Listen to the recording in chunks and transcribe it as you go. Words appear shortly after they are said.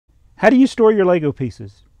How do you store your Lego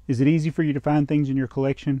pieces? Is it easy for you to find things in your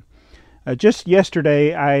collection? Just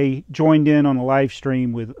yesterday, I joined in on a live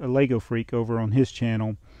stream with a Lego Freak over on his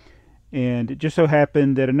channel. And it just so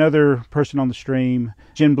happened that another person on the stream,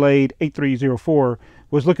 GenBlade8304,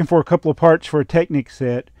 was looking for a couple of parts for a Technic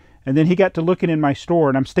set. And then he got to looking in my store,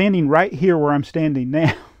 and I'm standing right here where I'm standing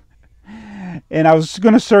now. And I was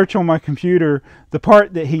going to search on my computer the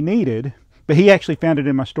part that he needed, but he actually found it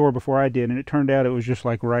in my store before I did, and it turned out it was just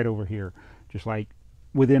like right over here, just like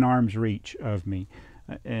within arm's reach of me.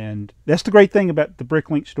 And that's the great thing about the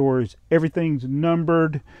Bricklink store is everything's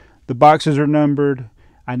numbered, the boxes are numbered.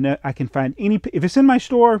 I know I can find if it's in my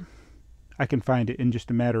store, I can find it in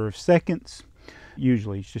just a matter of seconds.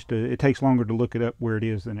 Usually it's just it takes longer to look it up where it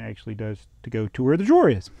is than it actually does to go to where the drawer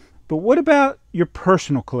is. But what about your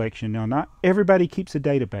personal collection? Now, not everybody keeps a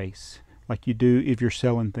database like you do if you're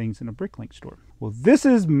selling things in a Bricklink store. Well, this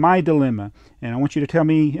is my dilemma, and I want you to tell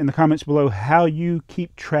me in the comments below how you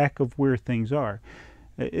keep track of where things are.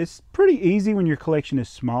 It's pretty easy when your collection is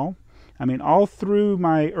small. I mean, all through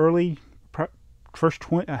my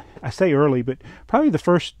I say early, but probably the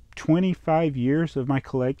first 25 years of my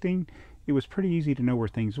collecting, it was pretty easy to know where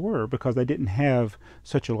things were because I didn't have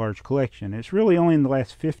such a large collection. It's really only in the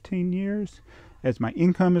last 15 years as my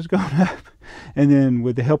income has gone up, and then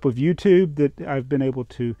with the help of YouTube, that I've been able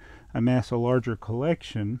to amass a larger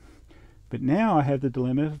collection. But now I have the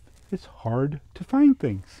dilemma of it's hard to find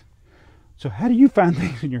things. So how do you find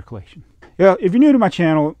things in your collection? Yeah, if you're new to my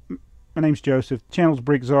channel, my name's Joseph. The channel's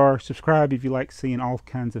BrickTsar. Subscribe if you like seeing all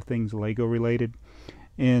kinds of things Lego related.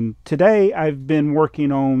 And today I've been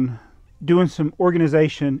working on doing some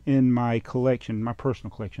organization in my collection, my personal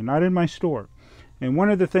collection, not in my store. And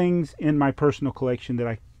one of the things in my personal collection that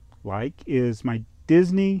I like is my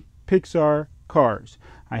Disney Pixar cars.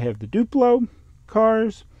 I have the Duplo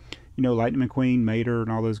cars, you know, Lightning McQueen, Mater,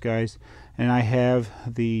 and all those guys. And I have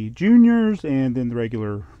the Juniors and then the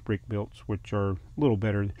regular brick builds, which are a little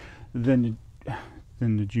better than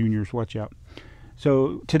the Juniors. Watch out.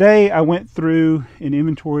 So today I went through and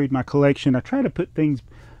inventoried my collection. I try to put things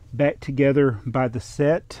back together by the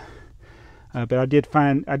set. But I did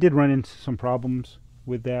run into some problems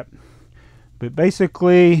with that. But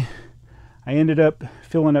basically, I ended up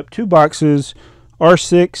filling up 2 boxes.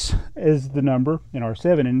 R6 is the number, and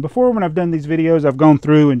R7. And before, when I've done these videos, I've gone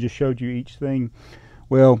through and just showed you each thing.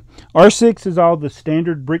 Well, R6 is all the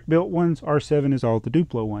standard brick built ones. R7 is all the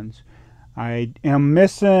Duplo ones. I am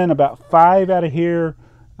missing about 5 out of here.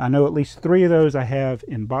 I know at least 3 of those I have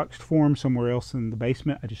in boxed form somewhere else in the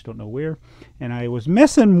basement. I just don't know where. And I was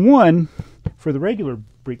missing 1 for the regular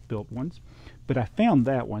brick built ones, but I found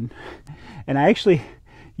that one. And I actually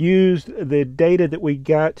used the data that we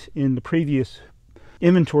got in the previous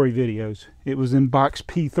inventory videos. It was in box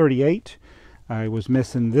P38. I was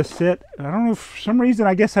missing this set. I don't know, for some reason,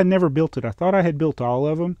 I guess I never built it. I thought I had built all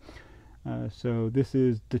of them. So this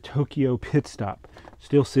is the Tokyo Pit Stop,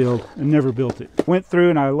 still sealed, and never built it. Went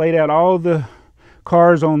through and I laid out all the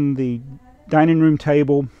cars on the dining room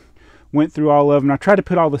table, went through all of them. I tried to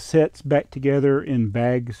put all the sets back together in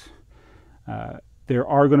bags. There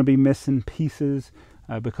are going to be missing pieces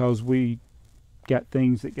because we got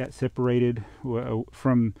things that got separated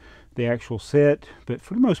from the actual set, but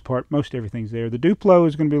for the most part, most everything's there. The Duplo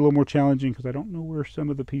is going to be a little more challenging because I don't know where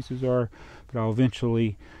some of the pieces are, but I'll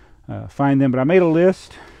eventually find them. But I made a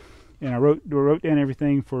list and I wrote down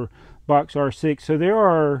everything for box R6. So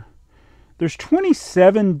there's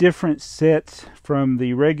 27 different sets from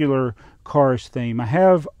the regular Cars theme. I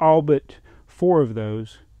have all but 4 of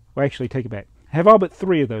those. Well, actually, take it back. I have all but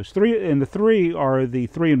 3 of those. And the 3 are the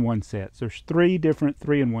 3-in-1 sets. There's 3 different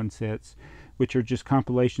 3-in-1 sets, which are just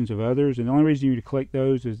compilations of others. And the only reason you would collect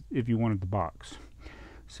those is if you wanted the box.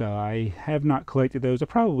 So I have not collected those. I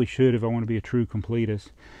probably should if I want to be a true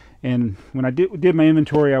completist. And when I did my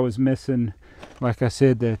inventory, I was missing, like I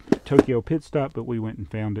said, the Tokyo Pit Stop, but we went and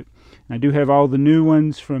found it. And I do have all the new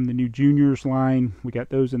ones from the new Juniors line. We got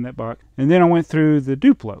those in that box. And then I went through the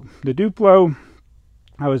Duplo. The Duplo,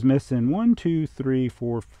 I was missing 1, 2, 3,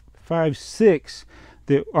 4, 5, 6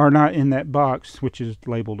 that are not in that box, which is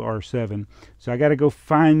labeled R7. So I got to go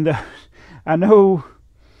find those. I know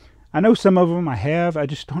some of them I have. I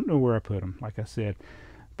just don't know where I put them, like I said.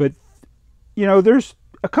 But, you know, there's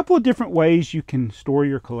a couple of different ways you can store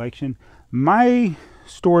your collection. My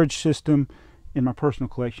storage system in my personal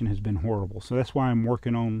collection has been horrible. So that's why I'm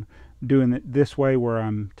working on doing it this way, where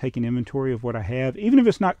I'm taking inventory of what I have. Even if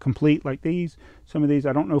it's not complete like these, some of these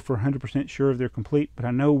I don't know for 100% sure if they're complete, but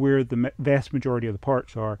I know where the vast majority of the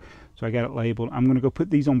parts are. So I got it labeled. I'm going to go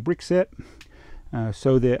put these on BrickTsar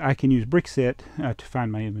so that I can use BrickTsar to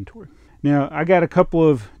find my inventory. Now, I got a couple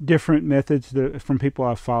of different methods from people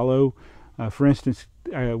I follow. For instance,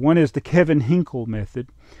 one is the Kevin Hinkle method.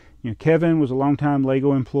 Kevin was a longtime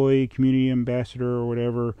Lego employee, community ambassador or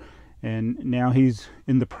whatever, and now he's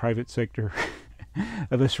in the private sector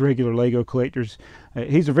of us regular Lego collectors.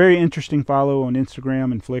 He's a very interesting follow on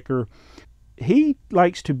Instagram and Flickr. He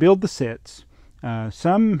likes to build the sets.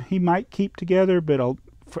 Some he might keep together, but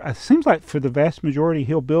it seems like for the vast majority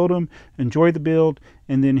he'll build them, enjoy the build,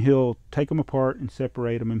 and then he'll take them apart and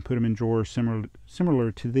separate them and put them in drawers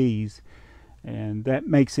similar to these. And that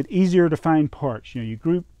makes it easier to find parts. You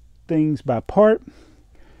group things by part,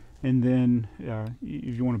 and then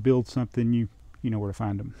if you want to build something, you know where to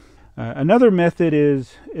find them. Another method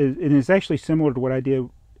is and it's actually similar to what I did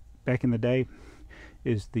back in the day,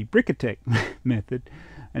 is the BrickTsar method.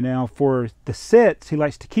 And now for the sets, he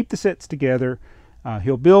likes to keep the sets together.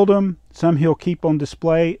 He'll build them. Some he'll keep on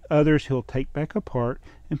display. Others he'll take back apart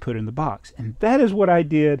and put in the box. And that is what I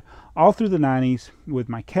did all through the 90s with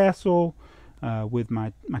my castle, with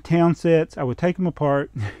my town sets. I would take them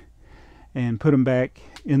apart and put them back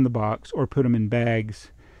in the box, or put them in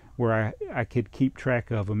bags where I could keep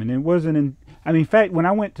track of them. And it wasn't in fact, when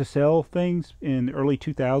I went to sell things in the early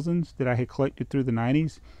 2000s that I had collected through the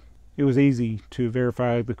 90s, it was easy to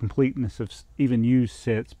verify the completeness of even used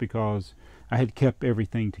sets because I had kept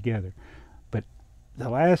everything together. But the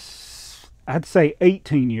last, I'd say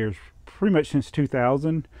 18 years, pretty much since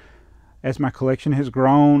 2000, as my collection has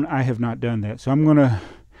grown, I have not done that. So I'm going to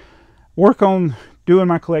work on doing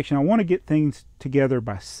my collection. I want to get things together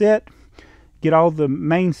by set, get all the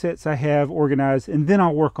main sets I have organized, and then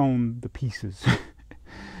I'll work on the pieces.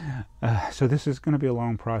 So this is going to be a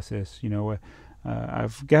long process.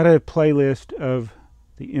 I've got a playlist of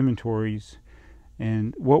the inventories,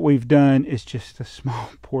 and what we've done is just a small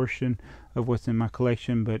portion of what's in my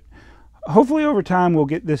collection, but hopefully over time we'll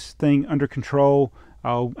get this thing under control.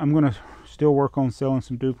 I'm going to still work on selling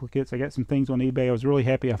some duplicates. I got some things on eBay. I was really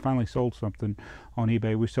happy I finally sold something on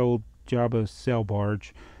eBay. We sold Jabba's sail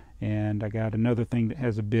barge, and I got another thing that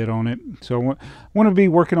has a bid on it. So I want to be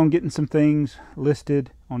working on getting some things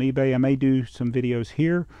listed on eBay. I may do some videos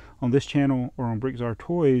here on this channel or on BrickTsar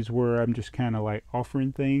Toys where I'm just kind of like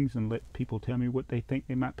offering things and let people tell me what they think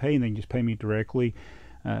they might pay, and they can just pay me directly,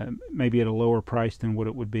 maybe at a lower price than what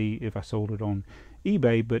it would be if I sold it on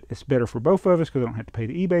eBay. But it's better for both of us because I don't have to pay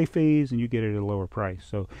the eBay fees, and you get it at a lower price.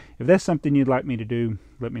 So if that's something you'd like me to do,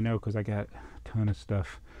 let me know, because I got a ton of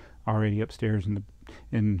stuff already upstairs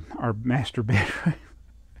in our master bedroom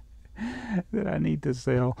that I need to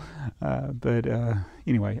sell. But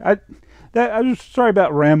anyway, I'm sorry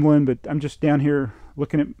about rambling, but I'm just down here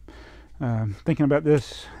looking at thinking about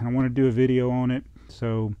this, and I want to do a video on it,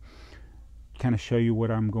 so kind of show you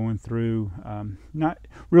what I'm going through. Not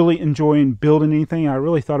really enjoying building anything. I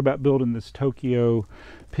really thought about building this Tokyo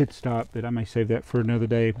pit stop, but I may save that for another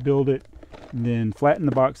day. Build it, and then flatten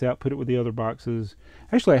the box out, put it with the other boxes.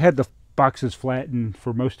 Actually, I had the boxes flattened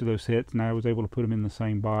for most of those sets, and I was able to put them in the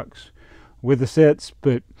same box with the sets.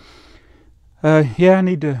 But yeah, I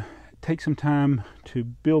need to take some time to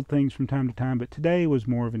build things from time to time, but today was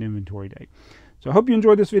more of an inventory day. So I hope you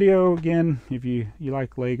enjoyed this video. Again, if you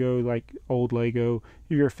like Lego, like old Lego,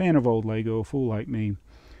 if you're a fan of old Lego, a fool like me,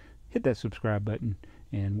 hit that subscribe button,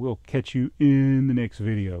 and we'll catch you in the next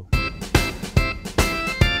video.